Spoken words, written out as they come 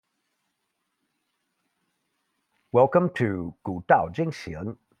Welcome to 古道精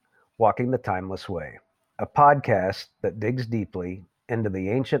选, Walking the Timeless Way, a podcast that digs deeply into the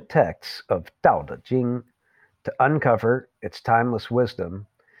ancient texts of Tao Te Ching to uncover its timeless wisdom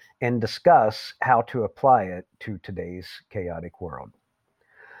and discuss how to apply it to today's chaotic world.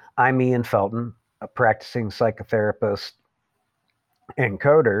 I'm Ian Felton, a practicing psychotherapist and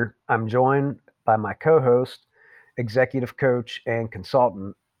coder. I'm joined by my co-host, executive coach, and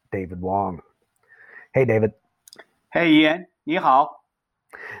consultant, David Wong. Hey, David. Hey Ian, 你好，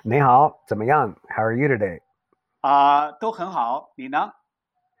你好，怎么样? How are you today? 都很好，你呢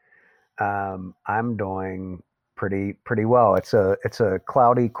？I'm doing pretty well. It's a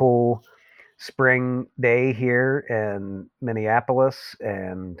cloudy, cool spring day here in Minneapolis.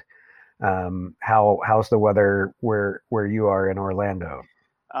 And how's the weather where you are in Orlando?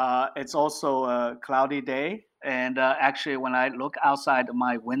 It's also a cloudy day, and actually, when I look outside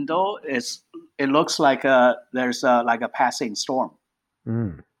my window, it looks like there's like a passing storm.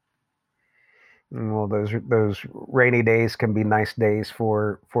 Mm. Well, those rainy days can be nice days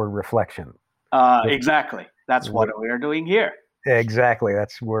for reflection. Exactly, that's what we're doing here. Exactly.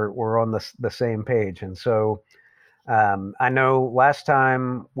 That's we're on the same page. And so I know last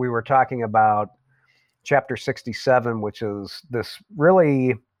time we were talking about chapter 67, which is this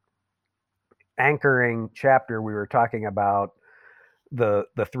really anchoring chapter. We were talking about the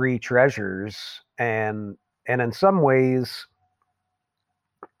three treasures, and in some ways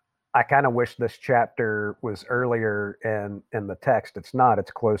I kind of wish this chapter was earlier in the text. It's not.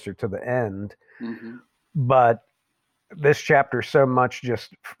 It's closer to the end. Mm-hmm. But this chapter so much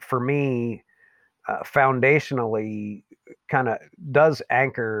just for me foundationally kind of does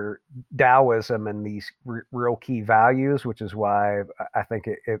anchor Taoism and these real key values, which is why I think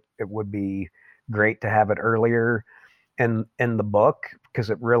it would be great to have it earlier in the book, because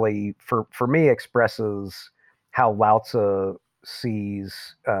it really for me expresses how Lao Tzu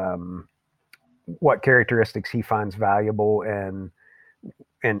sees what characteristics he finds valuable in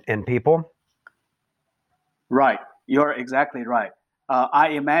people. Right, you're exactly right. I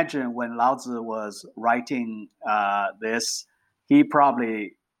imagine when Lao Tzu was writing this, he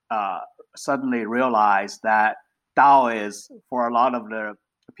probably suddenly realized that Tao is, for a lot of the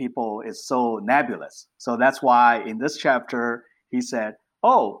people, is so nebulous. So that's why in this chapter he said,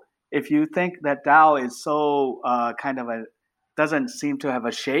 "Oh, if you think that Tao is so kind of doesn't seem to have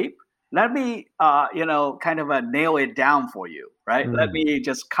a shape, let me kind of nail it down for you, right? Let me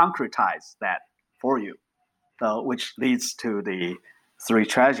just concretize that for you." Which leads to the three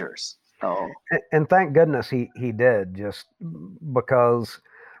treasures. So, and thank goodness he did, just because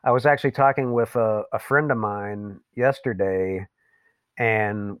I was actually talking with a friend of mine yesterday,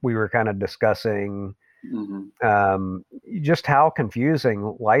 and we were kind of discussing just how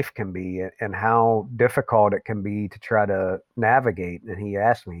confusing life can be and how difficult it can be to try to navigate. And he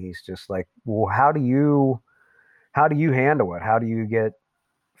asked me, he's just like, well, how do you handle it? How do you get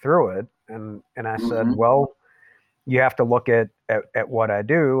through it? And I said, well, you have to look at what I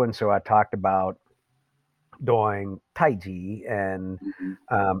do. And so I talked about doing Tai Chi and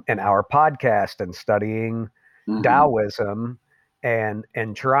our podcast and studying Taoism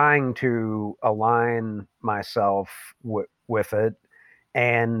and trying to align myself with it.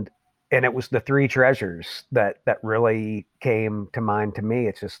 And it was the three treasures that really came to mind to me.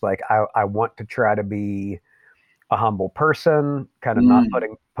 It's just like, I want to try to be a humble person, kind of not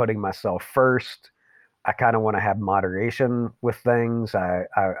putting myself first. I kind of want to have moderation with things. I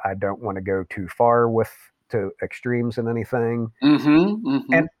don't want to go too far to extremes in anything.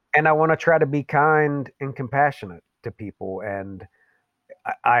 And I want to try to be kind and compassionate to people. And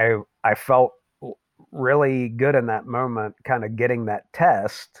I felt really good in that moment, kind of getting that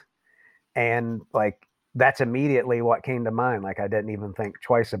test. And like, that's immediately what came to mind. Like, I didn't even think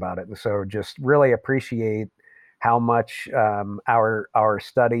twice about it. And so just really appreciate how much our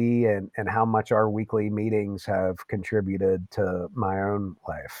study and how much our weekly meetings have contributed to my own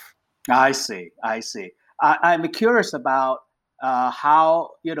life. I see. I'm curious about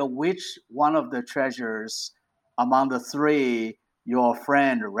how, which one of the treasures among the three your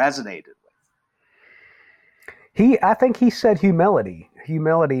friend resonated with. I think he said humility.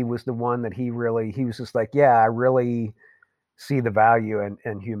 Humility was the one that he was just like, yeah, I really see the value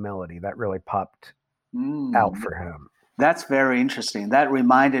in humility. That really popped out for him. That's very interesting. That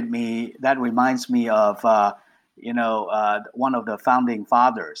reminds me of one of the founding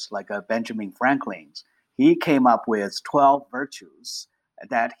fathers, like Benjamin Franklin's. He came up with 12 virtues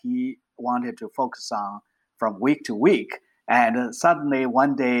that he wanted to focus on from week to week. And suddenly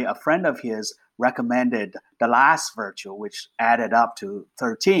one day a friend of his recommended the last virtue, which added up to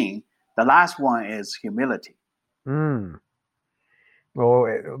 13. The last one is humility. Mm.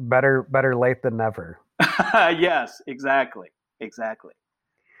 Well, better late than never. Yes, exactly, exactly.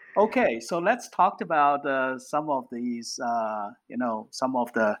 Okay, so let's talk about some of these, some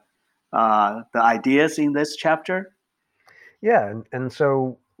of the ideas in this chapter. Yeah, and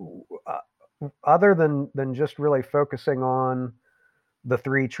so uh, other than just really focusing on the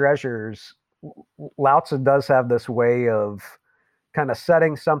three treasures, Lao Tzu does have this way of kind of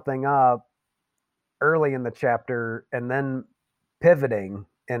setting something up early in the chapter and then pivoting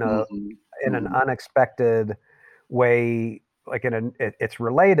Hmm. in an Hmm. unexpected way. Like it's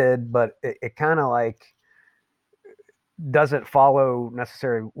related, but it kind of like doesn't follow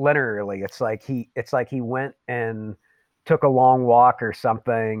necessarily linearly. It's like he went and took a long walk or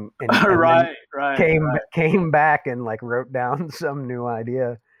something, and then Right, right, came right. came back and like wrote down some new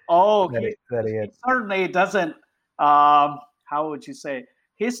idea Oh, that he he had. certainly doesn't. How would you say?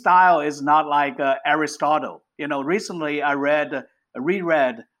 His style is not like Aristotle. Recently I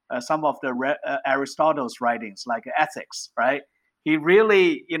reread some of Aristotle's writings, like Ethics. Right? He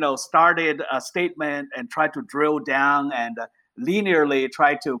really, started a statement and tried to drill down and linearly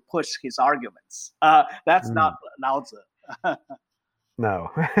try to push his arguments. That's not Mm, Lao Tzu. no.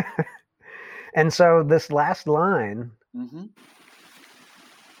 And so this last line, Hmm.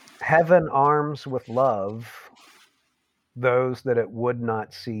 heaven arms with love those that it would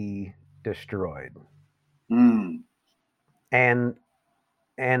not see destroyed. Mm. And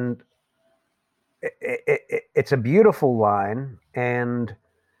and it's a beautiful line, and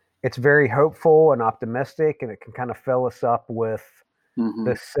it's very hopeful and optimistic, and it can kind of fill us up with Hmm.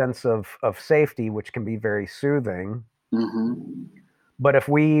 this sense of safety, which can be very soothing. Hmm. But if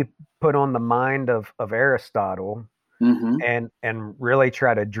we put on the mind of Aristotle Hmm. and really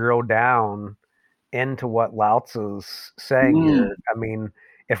try to drill down into what Lao Tzu's saying Mm. here, I mean,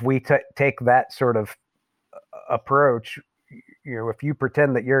 if we take that sort of approach, if you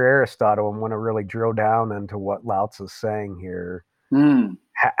pretend that you're Aristotle and want to really drill down into what Lao Tzu's saying here, Mm.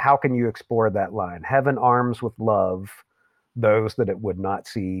 how can you explore that line? Heaven arms with love those that it would not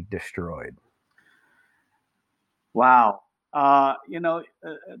see destroyed. Wow.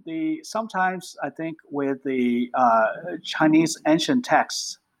 The sometimes I think with the Chinese ancient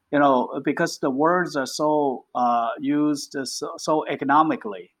texts, because the words are so used so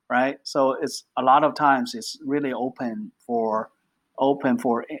economically, right? So it's a lot of times it's really open for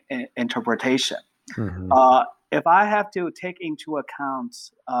interpretation. Hmm. Uh, if I have to take into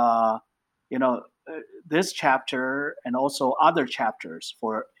account, you know, this chapter and also other chapters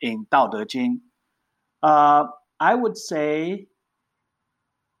for in Dao De Jing, uh, I would say,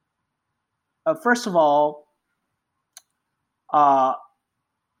 first of all, uh,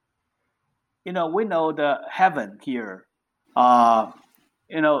 we know the heaven here. Uh,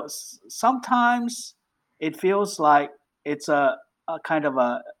 sometimes it feels like it's a kind of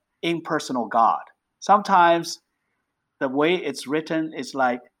a impersonal God. Sometimes the way it's written is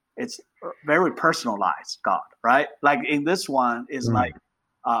like it's very personalized God, right? Like in this one is like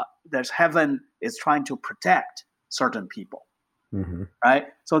there's heaven is trying to protect certain people, Mm-hmm. right?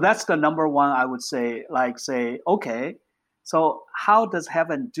 So that's the number one I would say, like say, okay, so how does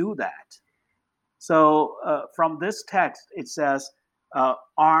heaven do that? So from this text, it says,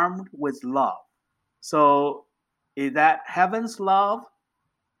 armed with love. So is that heaven's love,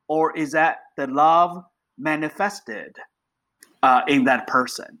 or is that the love manifested in that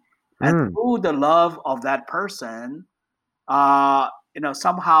person? And Mm. through the love of that person,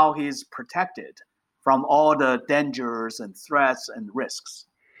 somehow he's protected from all the dangers and threats and risks.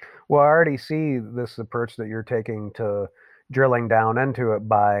 Well, I already see this approach that you're taking to drilling down into it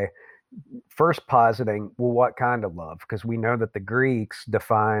by first positing, well, what kind of love? Because we know that the Greeks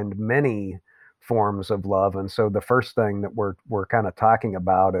defined many forms of love, and so the first thing that we're kind of talking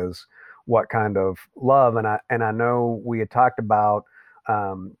about is what kind of love. And I know we had talked about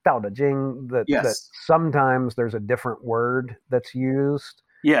Dao De Jing, that Yes, sometimes there's a different word that's used,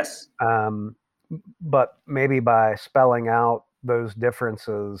 yes. um, but maybe by spelling out those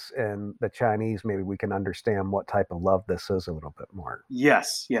differences in the Chinese, maybe we can understand what type of love this is a little bit more.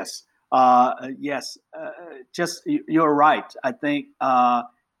 Yes, yes, yes. Just you're right. I think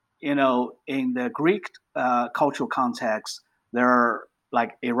in the Greek cultural context, there are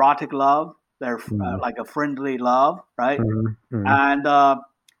like erotic love. They're Mm-hmm. like a friendly love, right? Mm-hmm. And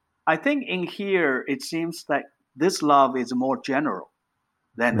I think in here it seems that this love is more general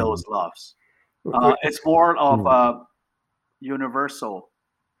than Mm-hmm. those loves. It's more of Mm. a universal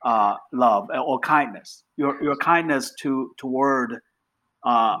love or kindness. Your kindness toward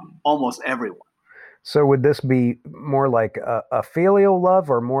almost everyone. So would this be more like a filial love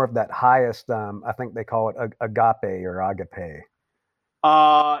or more of that highest, I think they call it agape or agape?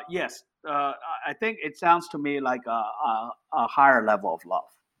 Yes, I think it sounds to me like a higher level of love.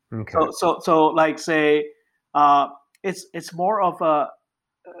 Okay. So like say, uh, it's more of a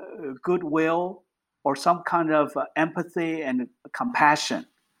goodwill or some kind of empathy and compassion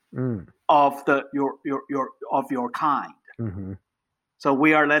Mm, of your kind. mm-hmm, So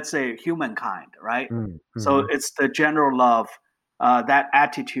we are, let's say, humankind, right? So mm-hmm, it's the general love, that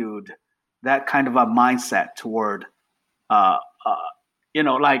attitude, that kind of a mindset toward, uh, uh,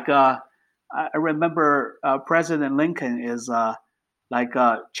 like I remember President Lincoln is like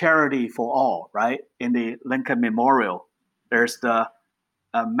charity for all, right? In the Lincoln Memorial, there's the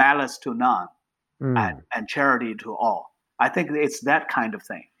malice to none mm, and charity to all. I think it's that kind of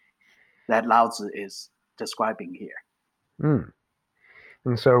thing that Lao Tzu is describing here. mm.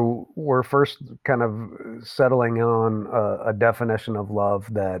 And so we're first kind of settling on a definition of love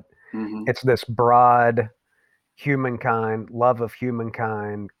that Hmm. it's this broad humankind, love of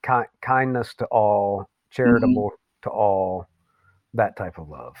humankind, kindness to all, Hmm. charitable to all, that type of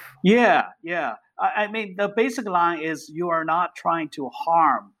love. Yeah, yeah. I mean, the basic line is you are not trying to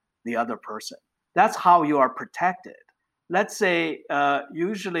harm the other person. That's how you are protected. Let's say,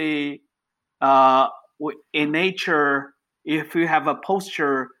 usually uh, in nature, if you have a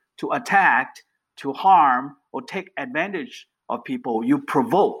posture to attack, to harm, or take advantage of people, you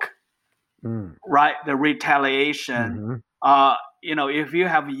provoke, Mm, right? The retaliation. mm-hmm, If you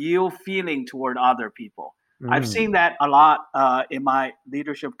have ill feeling toward other people, I've mm, seen that a lot in my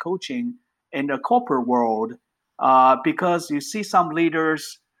leadership coaching in the corporate world, because you see some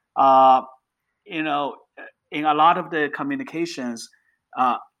leaders, uh, you know, in a lot of the communications,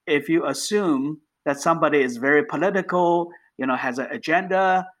 uh, if you assume that somebody is very political, has an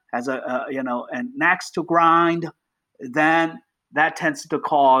agenda, has an axe to grind, then that tends to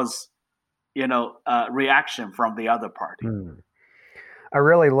cause reaction from the other party. mm. I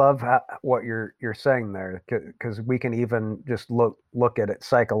really love what you're saying there because we can even just look at it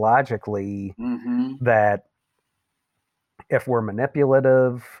psychologically Hmm. that if we're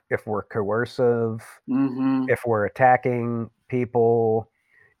manipulative, if we're coercive, Hmm. if we're attacking people,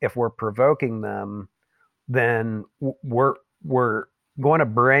 if we're provoking them, then we're going to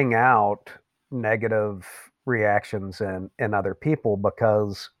bring out negative reactions in other people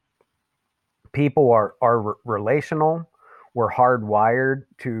because people are relational. We're hardwired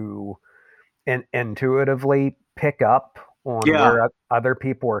to intuitively pick up on Yeah, where other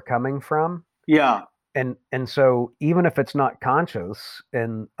people are coming from. yeah, And so even if it's not conscious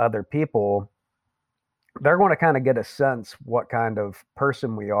in other people, they're going to kind of get a sense what kind of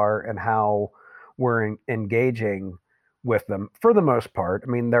person we are and how we're engaging with them for the most part. I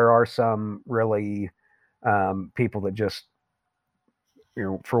mean, there are some really people that just,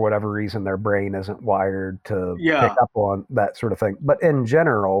 for whatever reason, their brain isn't wired to pick yeah, up on that sort of thing. But in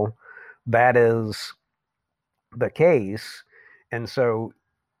general, that is the case. And so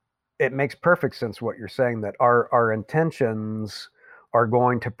it makes perfect sense what you're saying that our intentions are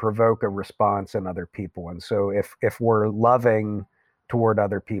going to provoke a response in other people. And so if we're loving toward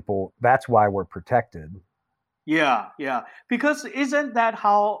other people, that's why we're protected. yeah, yeah. Because isn't that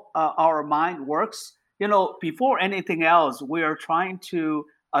how our mind works? Before anything else, we are trying to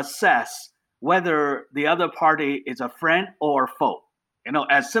assess whether the other party is a friend or a foe.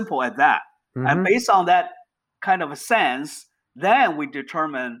 As simple as that. And Hmm. based on that kind of a sense, then we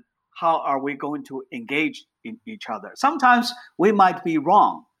determine how are we going to engage in each other. Sometimes we might be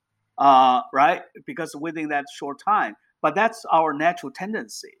wrong, right? Because within that short time, but that's our natural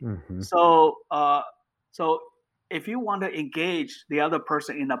tendency. Hmm. So if you want to engage the other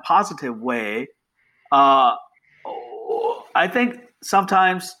person in a positive way, uh, I think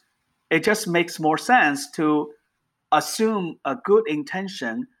sometimes it just makes more sense to assume a good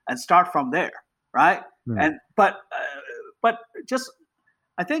intention and start from there, right? Mm. And but just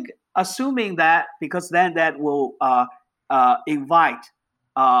I think assuming that, because then that will invite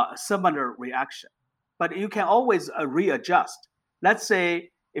similar reaction. But you can always readjust. Let's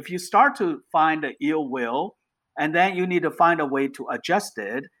say if you start to find the ill will, and then you need to find a way to adjust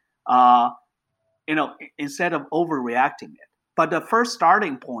it, uh, instead of overreacting it. But the first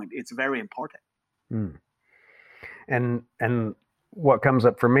starting point is very important. Mm. And what comes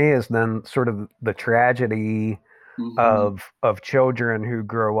up for me is then sort of the tragedy Hmm. of children who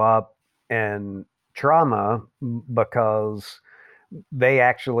grow up in trauma because they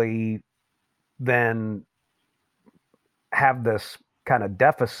actually then have this kind of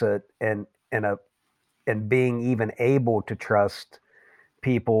deficit in a in being even able to trust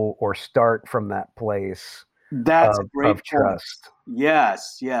people or start from that place That's a great of point. trust.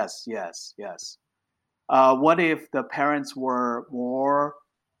 Yes, yes, yes, yes. What if the parents were more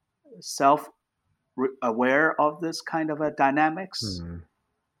self-aware of this kind of a dynamics? Mm,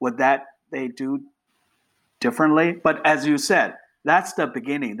 Would that they do differently? But as you said, that's the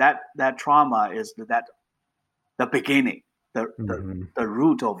beginning. That trauma is that the beginning, hmm the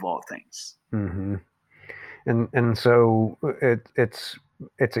root of all things. hmm and so it's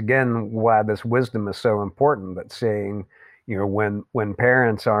again why this wisdom is so important. That saying, when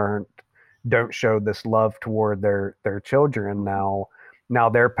parents don't show this love toward their children, now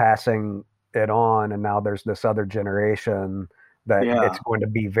they're passing it on, and now there's this other generation that Yeah, it's going to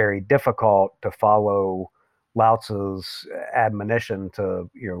be very difficult to follow Lao Tzu's admonition to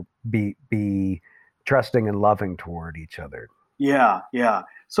be trusting and loving toward each other. yeah, yeah.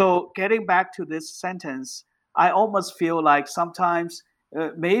 So getting back to this sentence, I almost feel like sometimes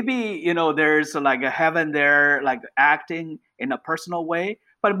maybe there's like a heaven there, like acting in a personal way,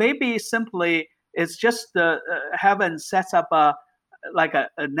 but maybe simply it's just the heaven sets up a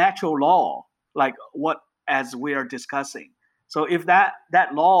natural law, like what as we are discussing. So if that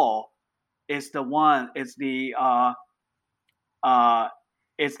law is the one, uh,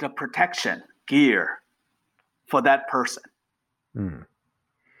 it's the protection gear for that person. Hmm.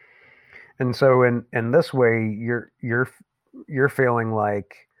 And so in this way, you're feeling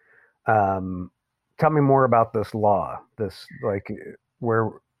like, um, tell me more about this law. This like where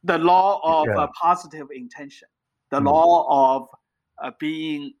The law of yeah. positive intention, the Mm, law of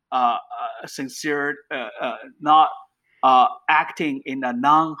being sincere, not acting in a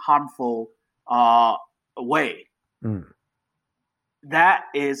non-harmful way. mm, That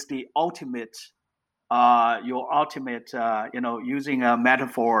is the ultimate, your ultimate, using a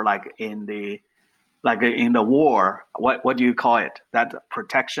metaphor like in the war. What do you call it? That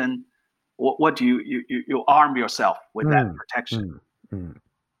protection. What do you arm yourself with that mm, protection? mm, mm,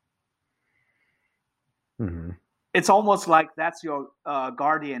 mm, It's almost like that's your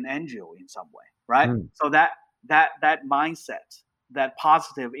guardian angel in some way, right? mm, So that mindset, that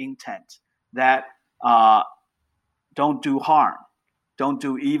positive intent, that uh, don't do harm, don't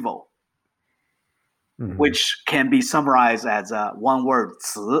do evil, mm, which can be summarized as one word,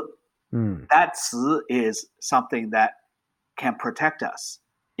 慈. mm, That 慈 is something that can protect us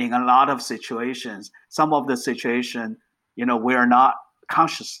in a lot of situations. Some of the situation, we are not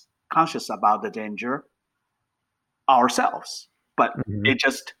conscious about the danger ourselves, but mm. it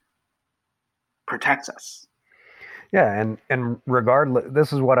just protects us. Yeah, and regardless,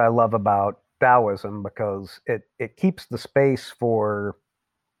 this is what I love about Taoism, because it keeps the space for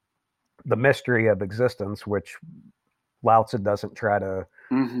the mystery of existence, which Lao Tzu doesn't try to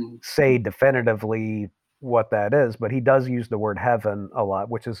Hmm. say definitively what that is, but he does use the word heaven a lot,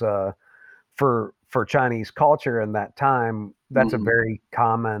 which is for Chinese culture in that time, that's a Hmm. very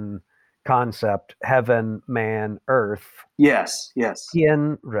common concept: heaven, man, earth, Yes, yes.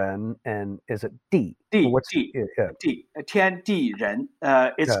 Tian, Ren, and is it Di? Well, 地 what's 地 yeah, yeah, 地天地人.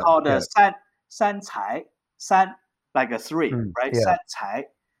 It's yeah, called yeah, 三才 san, like a three, right? yeah, 三才,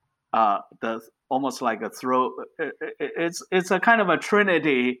 the almost like a throw. It's a kind of a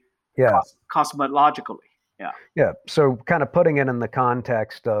trinity yeah, cosmologically. Yeah. yeah. So, kind of putting it in the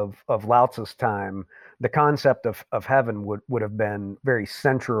context of Lao Tzu's time, the concept of heaven would have been very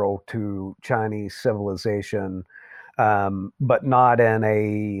central to Chinese civilization, but not in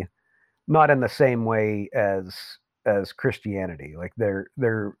the same way as Christianity. Like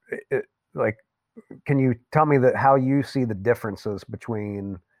like, can you tell me that how you see the differences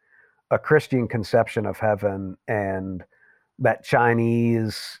between a Christian conception of heaven and that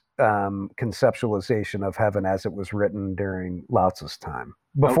Chinese conceptualization of heaven as it was written during Lao Tzu's time,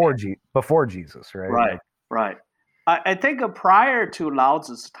 Okay. before Jesus, right? Right. Right. I think prior to Lao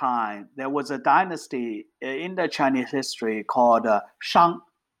Tzu's time, there was a dynasty in the Chinese history called Shang,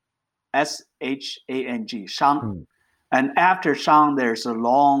 Shang, Shang. Mm, And after Shang, there's a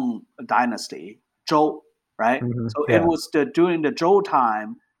long dynasty, Zhou, right? So it yeah. was during the Zhou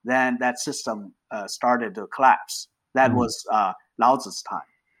time, then that system started to collapse. That Mm, was Lao Tzu's time.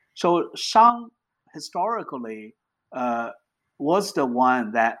 So Shang historically uh, was the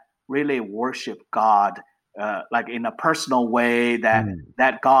one that really worshiped God, like in a personal way. That mm,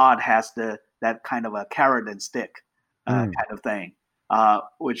 that God has that kind of a carrot and stick mm, kind of thing,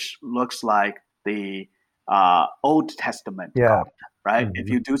 which looks like the Old Testament God, yeah. right? If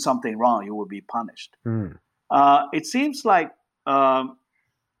Hmm. you do something wrong, you will be punished. Mm, It seems like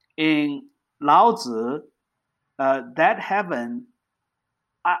in Lao Tzu, that heaven,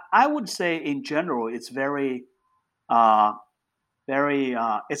 I would say in general, it's very uh, very.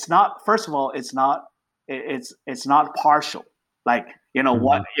 It's not. First of all, it's not. It's not partial. Like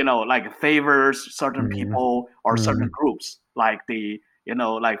what Mhm. like favors certain Mhm. people or certain Mhm. groups, like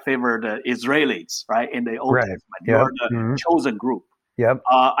like favor the Israelis, right? In the Old Right. Testament, Yep. you're the Mhm. chosen group. Yep.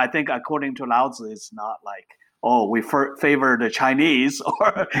 I think according to Lao Tzu, it's not like, oh, we favor the Chinese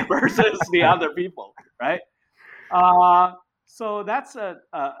or versus the other people, right? Uh, so that's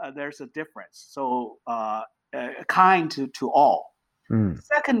there's a difference. So kind to all. Mm.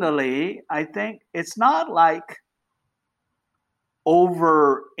 Secondly, I think it's not like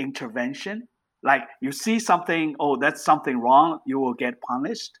over intervention. Like you see something, oh, that's something wrong, you will get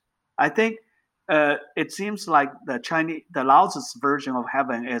punished. I think it seems like the Lao Tzu's version of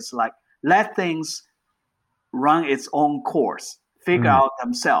heaven is like let things run its own course, figure Mm. out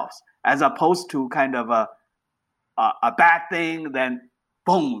themselves, as opposed to kind of a bad thing, then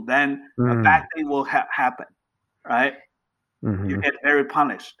boom, then a bad Mm. thing will happen, right? You Mhm. get very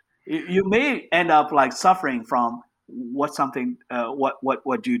punished. You may end up like suffering from what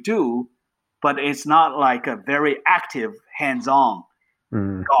you do, but it's not like a very active, hands-on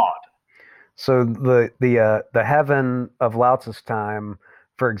Mm. God. So the heaven of Lao Tzu's time,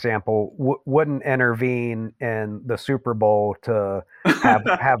 for example, wouldn't intervene in the Super Bowl to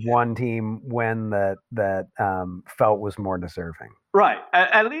have one team win that felt was more deserving. Right.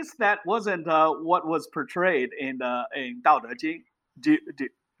 At least that wasn't what was portrayed in Dao De Jing. Do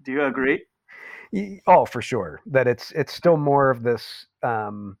you agree? Oh, for sure. That it's still more of this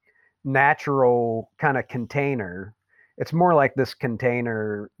natural kind of container. It's more like this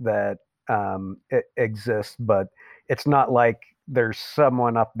container that it exists, but it's not like there's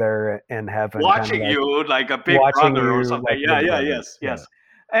someone up there in heaven, kind of Watching like you like a big watching brother or you something. like Yeah, Big yeah, Brother. yes, Yeah. yes.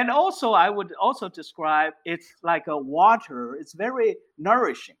 And also, I would also describe it's like a water. It's very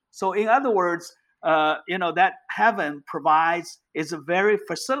nourishing. So, in other words, that heaven provides is a very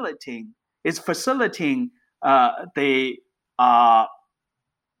facilitating. It's facilitating uh, the uh,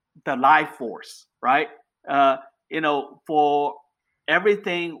 the life force, right? Uh, for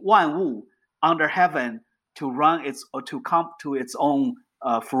everything 万物 under heaven to run its or to come to its own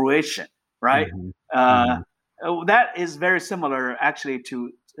fruition, right? Hmm. Uh, Hmm. that is very similar, actually,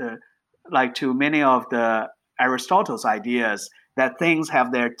 to like to many of the Aristotle's ideas that things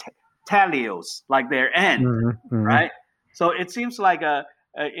have their teleos, like their end, Hmm. Hmm. right? So it seems like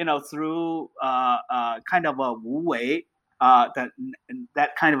through kind of a wu wei, that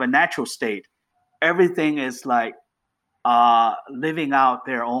kind of a natural state, everything is like living out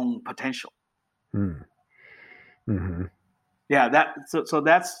their own potential. Hmm. Hmm. Yeah, so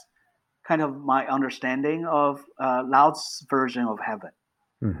that's kind of my understanding of Lao's version of heaven.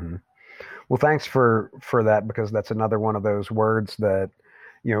 Hmm. Well, thanks for that, because that's another one of those words that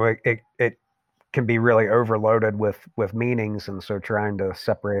it can be really overloaded with meanings, and so trying to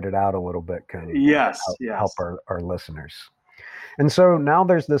separate it out a little bit can Yes, help yes. our listeners. And so now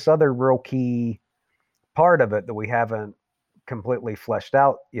there's this other real key part of it that we haven't completely fleshed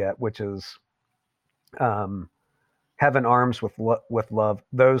out yet, which is um, heaven arms with love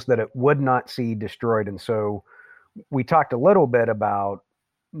those that it would not see destroyed. And so we talked a little bit about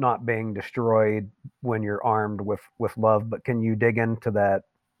not being destroyed when you're armed with love, but can you dig into that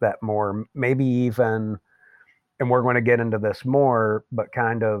more? Maybe even, and we're going to get into this more, but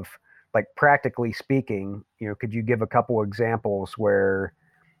kind of like practically speaking, could you give a couple examples where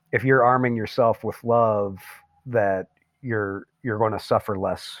if you're arming yourself with love, that you're going to suffer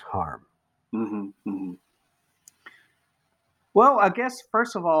less harm? Hmm, hmm. Well, I guess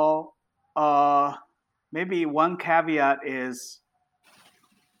first of all, uh, maybe one caveat is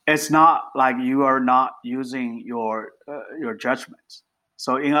it's not like you are not using your judgments.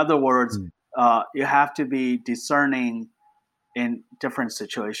 So, in other words, Mm. you have to be discerning in different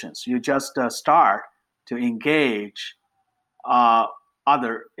situations. You just start to uh,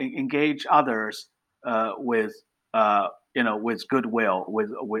 engage others with with goodwill,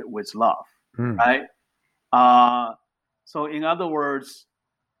 with love, Mm. right? Uh, so, in other words,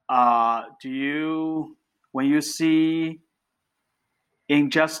 do you when you see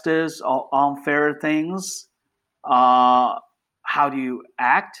injustice or unfair things, uh, how do you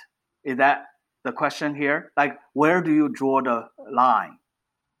act? Is that the question here? Like, where do you draw the line?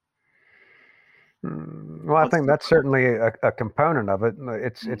 Well, I What's think the that's certainly a component of it.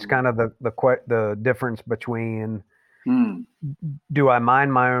 It's mm, kind of the difference between, mm, do I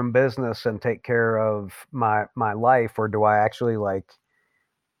mind my own business and take care of my life, or do I actually like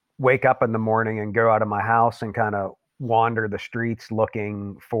wake up in the morning and go out of my house and kind of wander the streets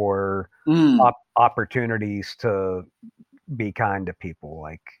looking for mm. opportunities to be kind to people,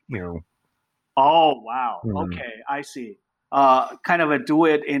 like Oh wow. mm, Okay, I see. kind of do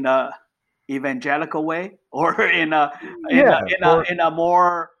it in a evangelical way or Yeah, or in a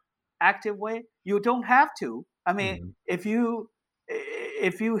more active way. You don't have to. I mean, mhm, if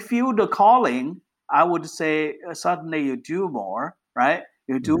you feel the calling, I would say suddenly you do more, right?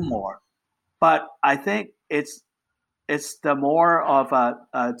 You do mhm. more. But I think it's the more of a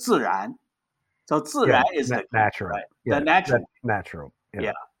自然. So 自 Yeah, 然 is the key, natural. right? The Yeah, natural. that's natural. Yeah,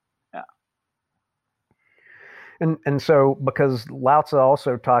 Yeah. yeah. And so because Lao Tzu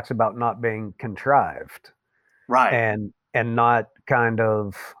also talks about not being contrived Right. and not kind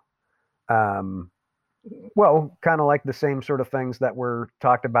of um well, kind of like the same sort of things that were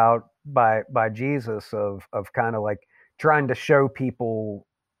talked about by Jesus of kind of like trying to show people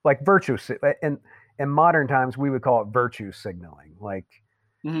like in modern times we would call it virtue signaling, like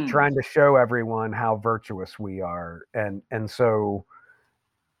Mhm. trying to show everyone how virtuous we are, and so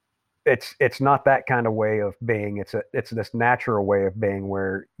it's not that kind of way of being. It's this natural way of being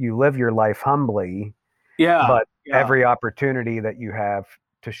where you live your life humbly, Yeah, but yeah, every opportunity that you have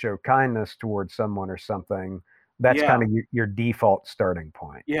to show kindness towards someone or something, that's yeah. kind of your default starting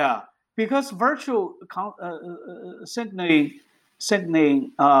point. Yeah, because virtual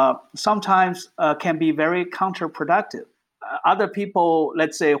signaling sometimes can be very counterproductive. Other people,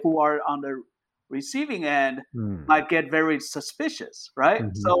 let's say, who are on the receiving end, Mm. might get very suspicious, right?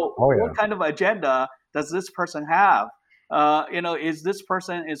 Hmm. So, Oh what yeah. kind of agenda does this person have? Is this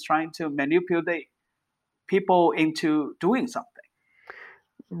person is trying to manipulate people into doing something?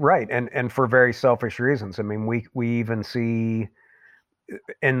 Right. And for very selfish reasons. I mean, we even see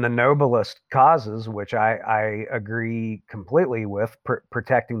in the noblest causes, which I agree completely with,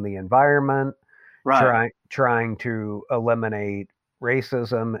 protecting the environment, Right, trying to eliminate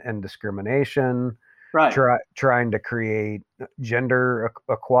racism and discrimination, right. trying to create gender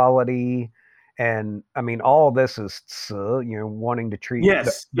equality, and I mean all this is wanting to treat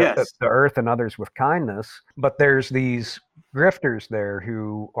Yes, yes. the earth and others with kindness. But there's these grifters there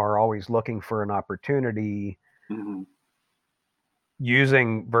who are always looking for an opportunity Hmm.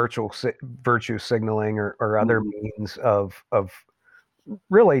 using virtue signaling or other Hmm. means of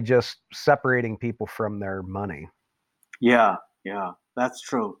really just separating people from their money. Yeah, yeah, that's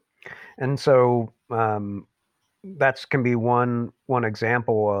true. And so that's can be one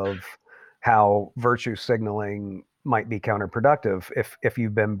example of how virtue signaling might be counterproductive if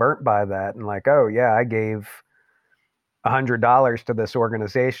you've been burnt by that and like, oh yeah, I gave $100 to this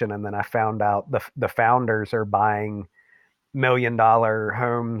organization and then I found out the founders are buying $1 million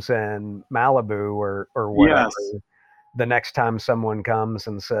homes in Malibu or whatever. Yes. The next time someone comes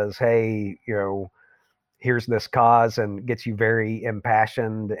and says, hey, here's this cause and gets you very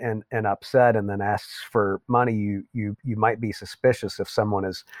impassioned and upset and then asks for money, you might be suspicious if someone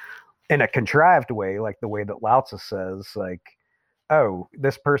is in a contrived way, like the way that Lao Tzu says, like, oh,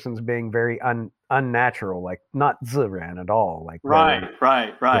 this person's being very unnatural, like not ziran at all. Like Right, they're right,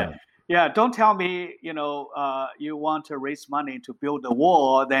 yeah. right. Yeah, don't tell me, you want to raise money to build a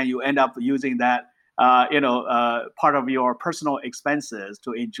wall, then you end up using that, part of your personal expenses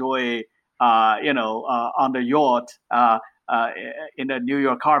to enjoy, on the yacht uh, in the New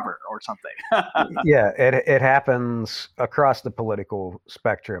York Harbor or something. Yeah, it happens across the political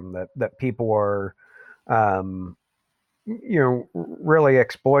spectrum that people are um really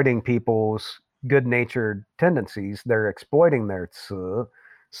exploiting people's good-natured tendencies. They're exploiting their tsu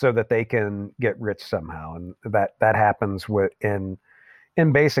so that they can get rich somehow, and that happens in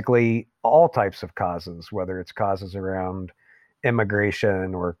basically all types of causes, whether it's causes around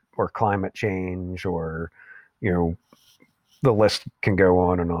immigration or climate change or you know the list can go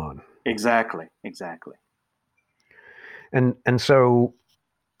on and on. Exactly, exactly. And so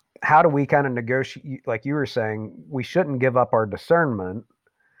how do we kind of negotiate, like you were saying, we shouldn't give up our discernment,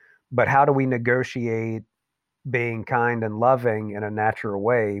 but how do we negotiate being kind and loving in a natural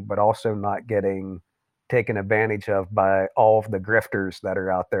way, but also not getting taken advantage of by all of the grifters that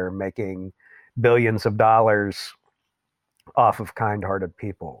are out there making billions of dollars off of kind-hearted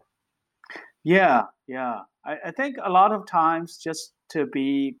people? Yeah, yeah. I think a lot of times just to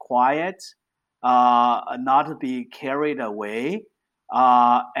be quiet, not to be carried away,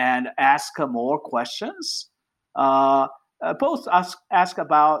 and ask more questions. Uh, Both ask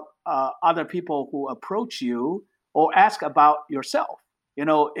about other people who approach you, or ask about yourself.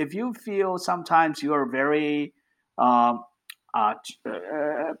 If you feel sometimes you are very um,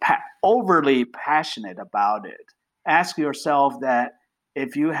 overly passionate about it, ask yourself that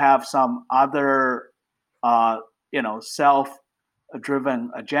if you have some other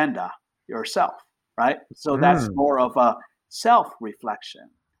self-driven agenda yourself, right? So that's Mm, more of a self-reflection,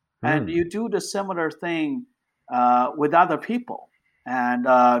 and mm, you do the similar thing with other people and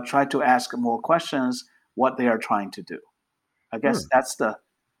try to ask more questions what they are trying to do. I guess Hmm. that's the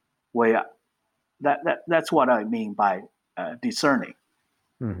way that's what I mean by discerning.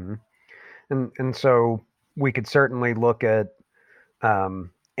 Hmm. And so we could certainly look at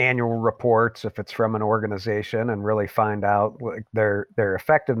annual reports if it's from an organization and really find out like their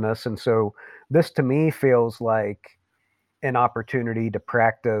effectiveness. And so this to me feels like an opportunity to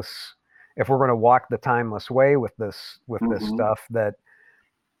practice if we're going to walk the timeless way with this Hmm. stuff that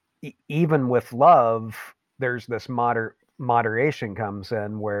even with love there's this moderation comes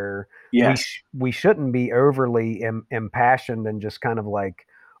in where Yes. we shouldn't be overly impassioned and just kind of like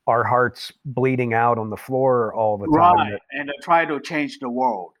our hearts bleeding out on the floor all the time Right, that and try to change the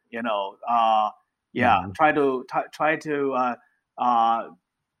world. Yeah, Mhm. try to. Uh,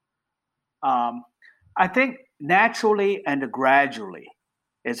 I think naturally and gradually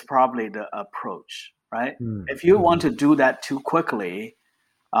is probably the approach, right? If you want Mhm. to do that too quickly,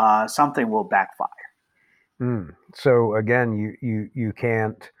 something will backfire. So again, you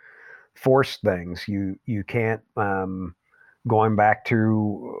can't force things. You can't going back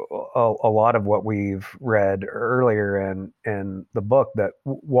to a lot of what we've read earlier in the book that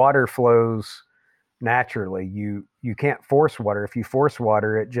water flows naturally. You can't force water. If you force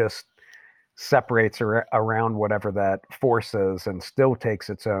water, it just separates around whatever that force is and still takes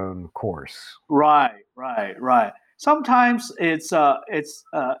its own course. Right, right, right. Sometimes you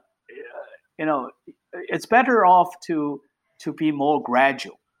know it's better off to be more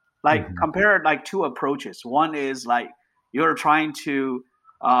gradual. Like Hmm. compare like two approaches. One is like you're trying to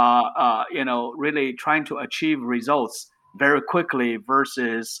really trying to achieve results very quickly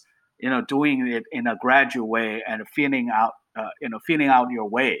versus doing it in a gradual way and feeling out your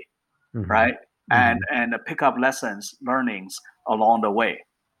way, Hmm. right? And Hmm. pick up lessons, learnings along the way.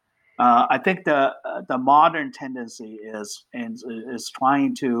 I think the modern tendency is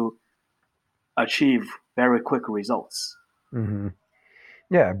trying to achieve very quick results. Hmm.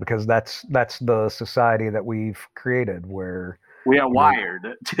 Yeah, because that's the society that we've created where We are you know wired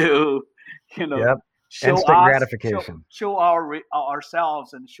to, you know, yep, show instant us, show gratification. show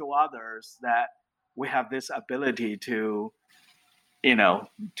ourselves and show others that we have this ability you know,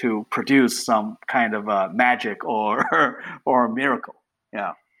 to produce some kind of a magic or or a miracle.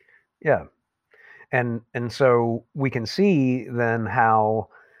 Yeah. Yeah. And so we can see then how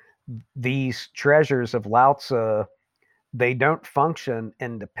these treasures of Lao Tzu they don't function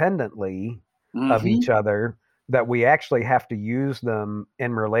independently of each Hmm. other, that we actually have to use them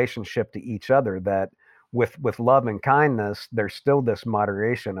in relationship to each other, that with love and kindness there's still this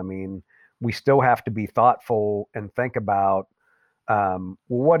moderation. I mean, we still have to be thoughtful and think about well,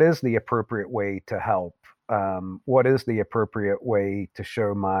 what is the appropriate way to help? What is the appropriate way to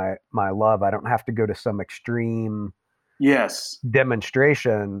show my love? I don't have to go to some extreme Yes.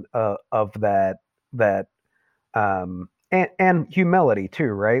 demonstration of that and humility too,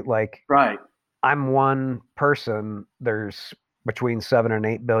 right? Like Right. I'm one person. There's between 7 and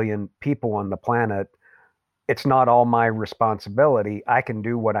 8 billion people on the planet. It's not all my responsibility. I can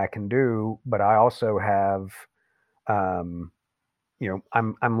do what I can do, but I also have um,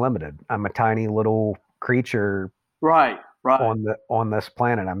 I'm limited. I'm a tiny little creature Right. Right. on this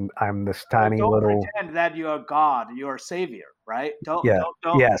planet. I'm this So tiny don't little pretend that you're God, you're a savior, right? yeah.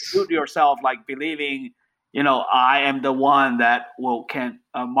 Don't Yes. delude yourself like believing, I am the one that will can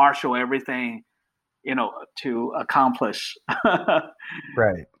marshal everything, to accomplish.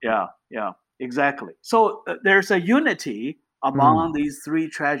 Right. Yeah, yeah, exactly. So there's a unity Mm, among these three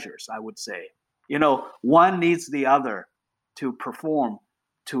treasures, I would say. One needs the other to perform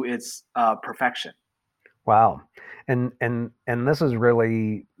to its perfection. wow. And this is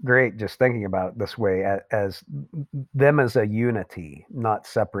really great just thinking about it this way as them as a unity, not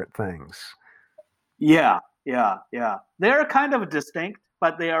separate things. Yeah, yeah, yeah. They're kind of distinct,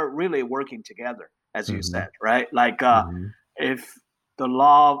 but they are really working together, as you Hmm. said, right? Like Hmm. if the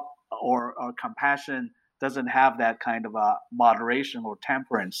love or compassion doesn't have that kind of a moderation or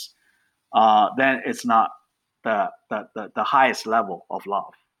temperance, then it's not the highest level of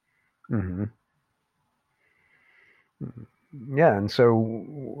love. Hmm. Yeah, and so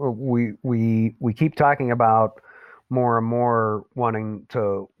we keep talking about more and more wanting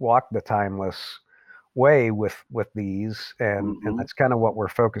to walk the timeless way with these, and Hmm. that's kind of what we're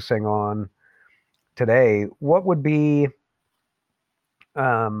focusing on today. What would be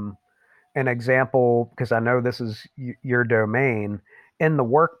um, an example, because I know this is your domain, in the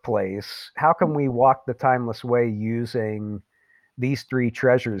workplace? How can we walk the timeless way using these three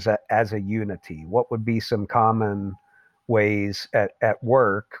treasures as a unity? What would be some common ways at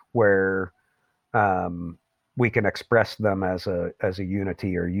work where um, we can express them as a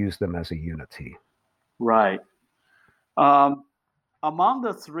unity or use them as a unity. Right. Among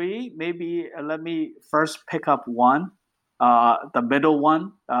the three, maybe let me first pick up one, the middle one,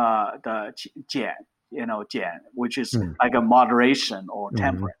 the jian, jian, which is Mm. like a moderation or Mm-hmm.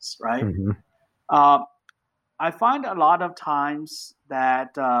 temperance, right? Mm-hmm. Uh, I find a lot of times that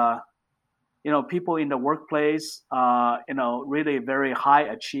people in the workplace, really very high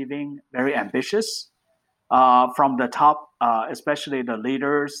achieving, very ambitious. From the top, especially the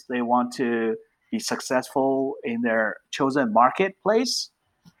leaders, they want to be successful in their chosen marketplace.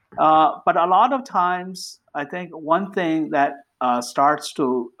 But a lot of times, I think one thing that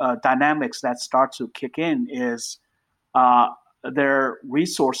dynamics that start to kick in is uh, their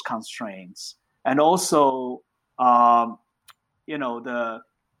resource constraints, and also, um, the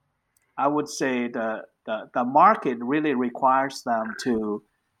I would say the market really requires them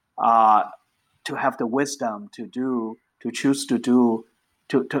uh, to have the wisdom to choose to do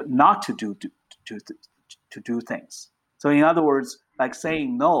to not to, to do things. So in other words, like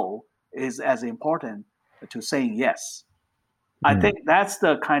saying no is as important to saying yes. I Mm. think that's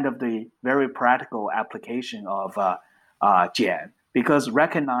the kind of the very practical application of Jian, because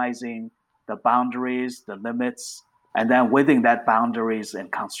recognizing the boundaries, the limits, and then within that boundaries and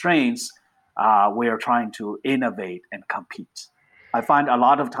constraints, we are trying to innovate and compete. I find a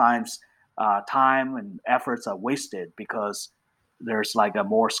lot of times time and efforts are wasted because there's like a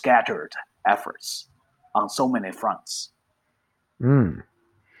more scattered efforts on so many fronts. Mm.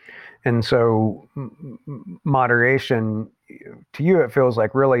 And so moderation, to you, it feels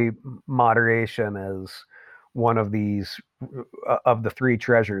like really moderation is one of these of the three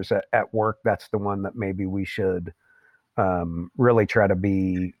treasures at work. That's the one that maybe we should really try to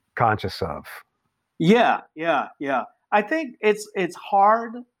be conscious of. Yeah, yeah, yeah. I think it's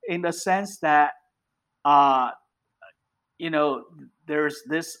hard in the sense that uh, you know there's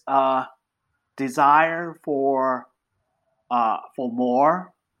this desire for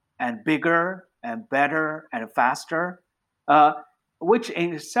more and bigger and better and faster, uh, which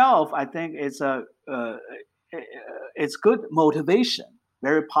in itself I think is a it's good motivation,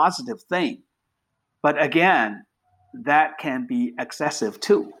 very positive thing. But again, that can be excessive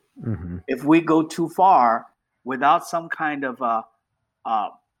too. Mm-hmm. If we go too far without some kind of uh,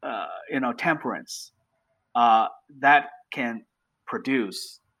 temperance, that can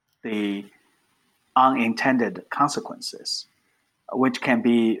produce the unintended consequences, which can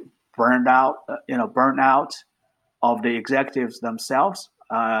be burnout of the executives themselves,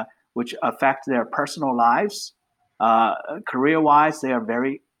 which affect their personal lives. Career-wise, they are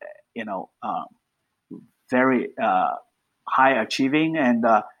very, you know, very high achieving and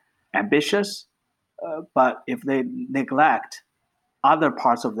ambitious. But if they neglect other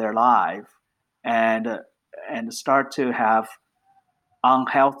parts of their life and start to have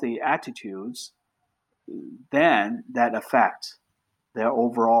unhealthy attitudes, then that affects their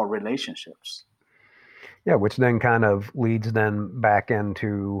overall relationships. Yeah, which then kind of leads then back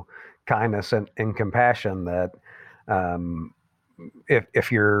into kindness and compassion. That um,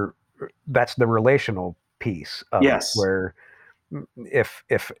 if you're that's the relational piece of it, Yes, where if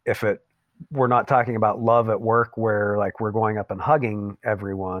it we're not talking about love at work where like we're going up and hugging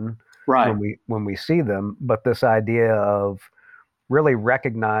everyone right. when we see them, but this idea of really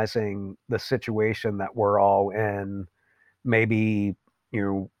recognizing the situation that we're all in, maybe you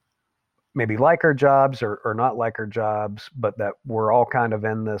know maybe like our jobs or not like our jobs, but that we're all kind of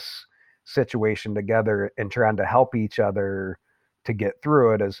in this situation together and trying to help each other to get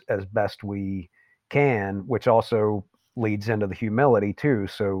through it as best we can, which also leads into the humility too.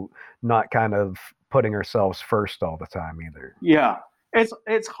 So not kind of putting ourselves first all the time either. Yeah,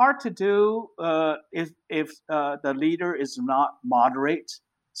 it's hard to do if the leader is not moderate.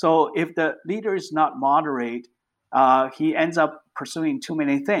 So if the leader is not moderate, he ends up pursuing too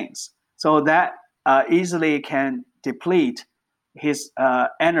many things. So that easily can deplete his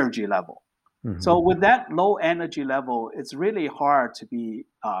energy level. Hmm. So with that low energy level, it's really hard to be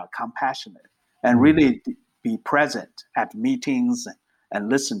compassionate and Hmm. really be present at meetings and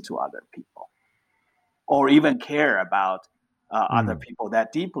listen to other people, or even care about other Hmm. people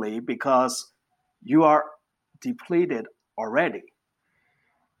that deeply, because you are depleted already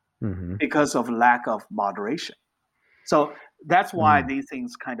Hmm. because of lack of moderation. So that's why Hmm. these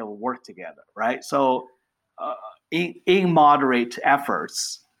things kind of work together, right? So uh, immoderate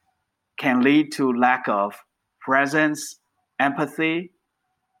efforts can lead to lack of presence, empathy,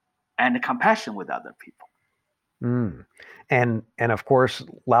 and compassion with other people. Mm. And of course,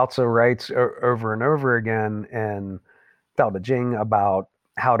 Lao Tzu writes over and over again in Tao Te Ching about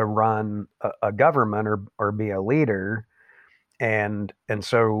how to run a government or be a leader. And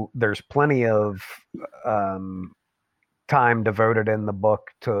so there's plenty of um, time devoted in the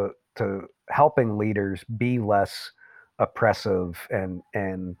book to helping leaders be less oppressive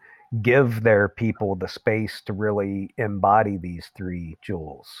and give their people the space to really embody these three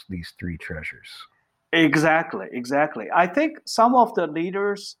jewels, these three treasures. Exactly, exactly. I think some of the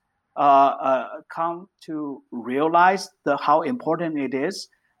leaders come to realize how important it is.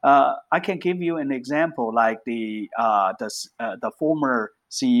 I can give you an example, like the former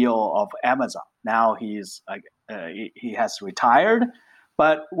CEO of Amazon. Now he has retired,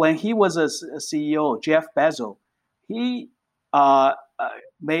 but when he was a CEO, Jeff Bezos, he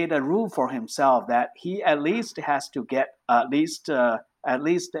made a rule for himself that he at least has to get at least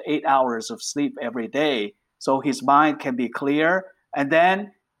 8 hours of sleep every day so his mind can be clear. And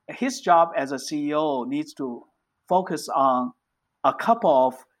then his job as a CEO needs to focus on a couple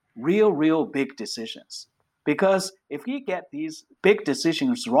of real big decisions. Because if he get these big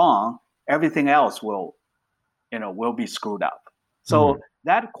decisions wrong, everything else will be screwed up. So Mm.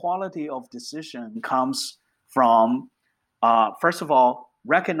 that quality of decision comes from first of all,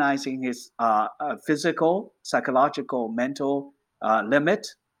 recognizing his physical, psychological, mental limit,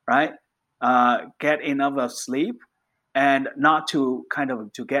 right? Get enough of sleep, and not to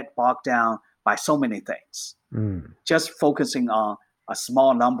to get bogged down by so many things. Mm. Just focusing on a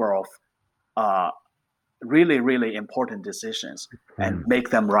small number of uh, really important decisions and Mm. make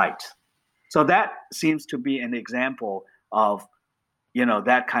them right. So that seems to be an example of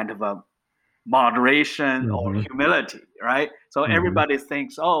that kind of a moderation or Hmm. humility, right? So Hmm. everybody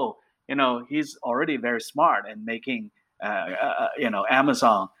thinks, oh, he's already very smart and making,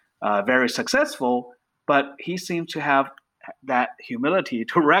 Amazon very successful, but he seems to have that humility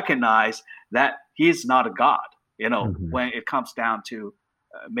to recognize that he's not a god, Hmm. when it comes down to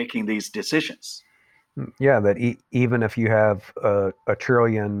making these decisions. Yeah, that even if you have $1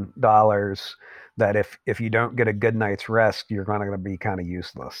 trillion, that if you don't get a good night's rest, you're going to be kind of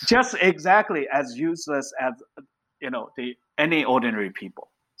useless. Just exactly as useless as the any ordinary people.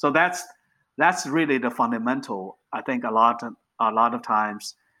 So that's really the fundamental. I think a lot of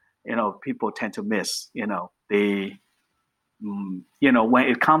times, people tend to miss. When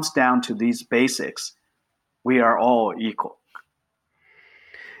it comes down to these basics, we are all equal.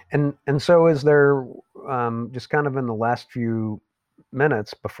 And so is there, just kind of in the last few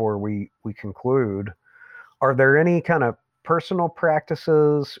minutes before we conclude, are there any kind of personal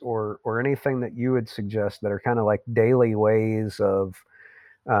practices or anything that you would suggest that are kind of like daily ways of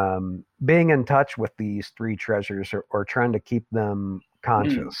being in touch with these three treasures or trying to keep them Mm,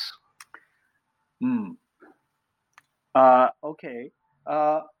 conscious? mm. Okay.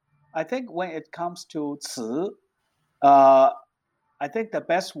 Uh, I think when it comes to 词, uh, I think the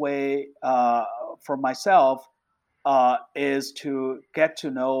best way for myself is to get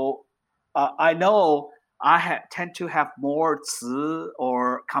to know. I know tend to have more 慈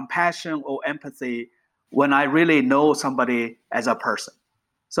or compassion or empathy when I really know somebody as a person.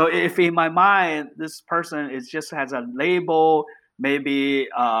 So if in my mind this person is just has a label, maybe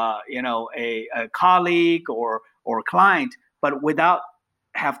a colleague or client, but without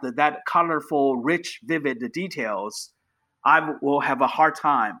have that colorful, rich, vivid details, I will have a hard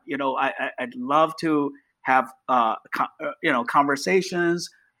time. I'd love to have conversations,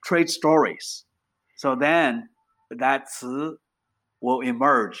 trade stories. So then that 词 will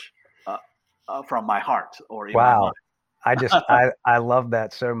emerge from my heart or in my Wow. mind. I love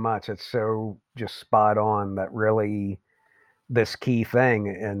that so much. It's so just spot on, that really this key thing,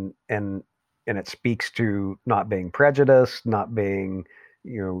 and it speaks to not being prejudiced, not being,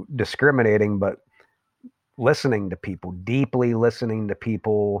 discriminating, but listening to people, deeply listening to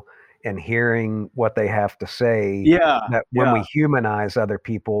people and hearing what they have to say. Yeah, That when we yeah, humanize other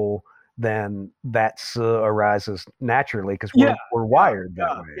people, then that arises naturally because yeah, we're yeah, wired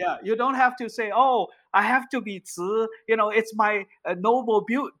that yeah, way. yeah. You don't have to say, "Oh, I have to be 词." It's my noble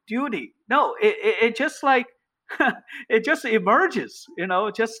duty. No, it just like it just emerges.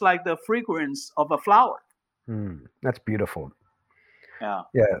 Just like the fragrance of a flower. That's beautiful. Yeah,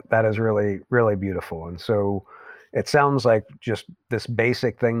 Yeah, that is really, really beautiful. And so it sounds like just this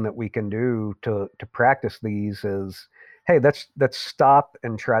basic thing that we can do to practice these is, hey, let's stop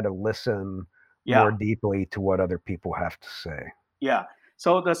and try to listen yeah. more deeply to what other people have to say. Yeah.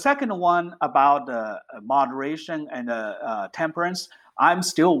 So the second one about the moderation and temperance, I'm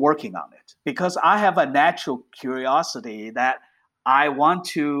still working on it because I have a natural curiosity that I want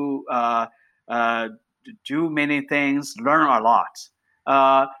to uh, do many things, learn a lot.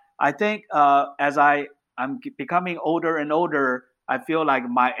 I think as I'm becoming older and older, I feel like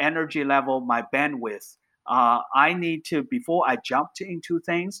my energy level, my bandwidth, I need to, before I jump into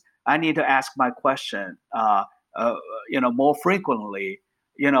things, I need to ask my question, uh, more frequently.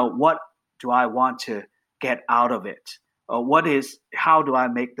 What do I want to get out of it? How do I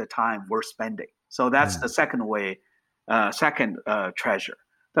make the time worth spending? So that's the Mm. second way, second treasure.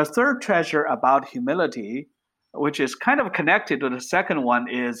 The third treasure about humility, which is kind of connected to the second one,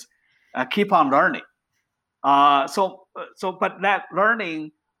 is keep on learning. But that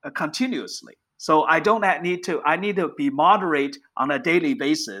learning continuously. So I don't need to. I need to be moderate on a daily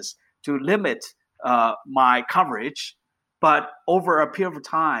basis to limit my coverage, but over a period of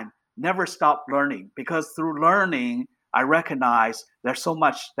time, never stop learning because through learning, I recognize there's so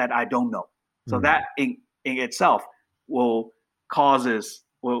much that I don't know. So Mm. that in itself will cause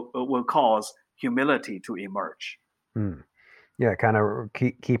humility to emerge. Mm. Yeah, kind of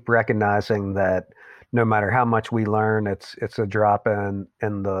keep recognizing that no matter how much we learn, it's a drop in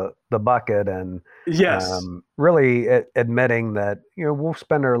the bucket, and Yes. really admitting that we'll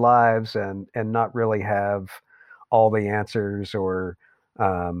spend our lives and not really have all the answers or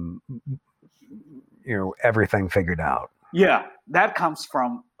um, everything figured out. Yeah, that comes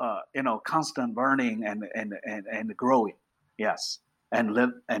from constant learning and growing. Yes, and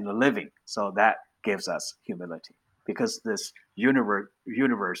living. So that gives us humility because this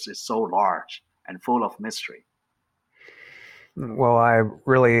universe is so large and full of mystery. Well, I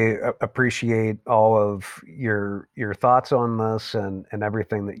really appreciate all of your thoughts on this and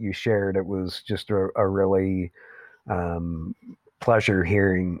everything that you shared. It was just a really um, pleasure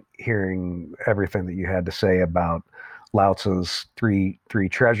hearing everything that you had to say about Lao Tzu's three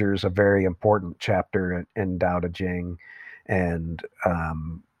treasures, a very important chapter in Tao Te Ching, and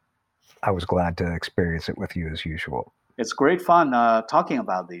I was glad to experience it with you as usual. It's great fun talking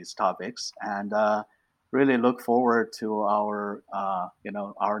about these topics, and really look forward to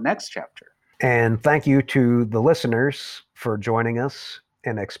our next chapter. And thank you to the listeners for joining us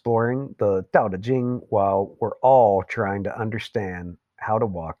in exploring the Tao Te Ching while we're all trying to understand how to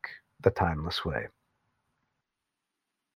walk the timeless way.